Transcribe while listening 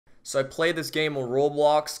So I played this game on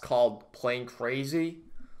Roblox called Plane Crazy.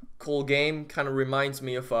 Cool game, kind of reminds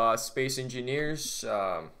me of Space Engineers.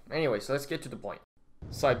 Anyways, let's get to the point.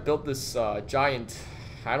 So I built this giant,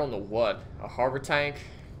 I don't know what, a harbor tank.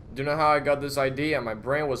 Don't know how I got this idea. My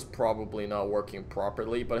brain was probably not working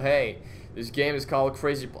properly, but hey, this game is called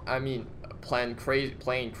Plane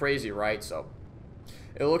Crazy, right? So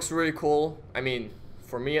it looks really cool. I mean,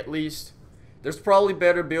 for me at least. There's probably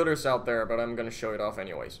better builders out there, but I'm gonna show it off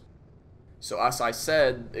anyways. So as I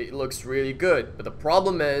said, it looks really good, but the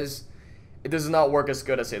problem is, it does not work as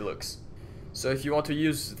good as it looks. So if you want to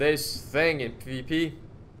use this thing in PvP,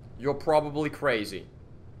 you're probably crazy.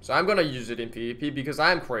 So I'm gonna use it in PvP because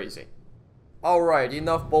I'm crazy. Alright,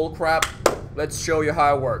 enough bullcrap. Let's show you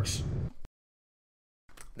how it works.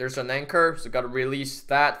 There's an anchor, so gotta release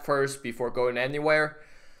that first before going anywhere.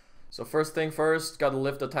 So first thing first, gotta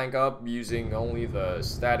lift the tank up using only the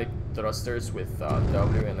static thrusters with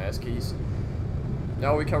W and S keys.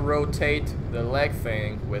 Now we can rotate the leg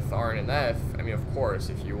thing with R and F. I mean, of course,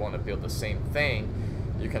 if you want to build the same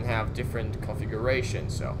thing, you can have different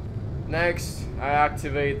configurations. So next, I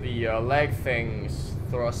activate the leg thing's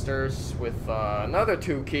thrusters with another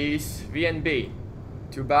two keys, V and B.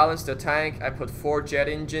 To balance the tank, I put 4 jet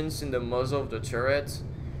engines in the muzzle of the turret,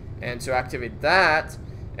 and to activate that,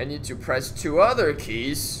 I need to press 2 other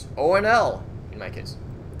keys, O and L, in my case.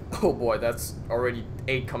 Oh boy, that's already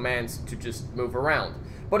 8 commands to just move around.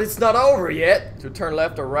 But it's not over yet! To turn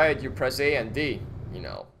left or right, you press A and D. You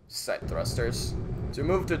know, side thrusters. To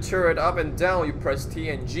move the turret up and down, you press T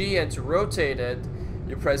and G, and to rotate it,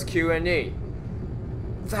 you press Q and E.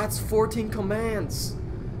 That's 14 commands!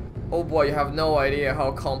 Oh boy, you have no idea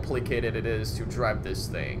how complicated it is to drive this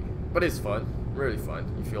thing. But it's fun, really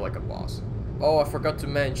fun. You feel like a boss. Oh, I forgot to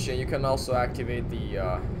mention, you can also activate the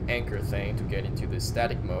anchor thing to get into the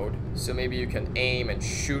static mode. So maybe you can aim and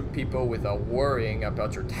shoot people without worrying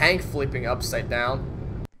about your tank flipping upside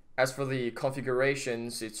down. As for the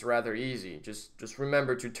configurations, it's rather easy. Just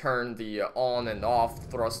remember to turn the on and off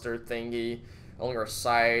thruster thingy on your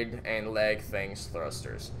side and leg things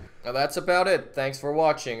thrusters. Now that's about it. Thanks for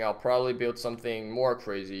watching. I'll probably build something more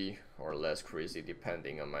crazy or less crazy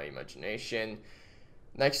depending on my imagination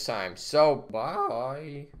next time. So,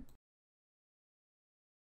 bye.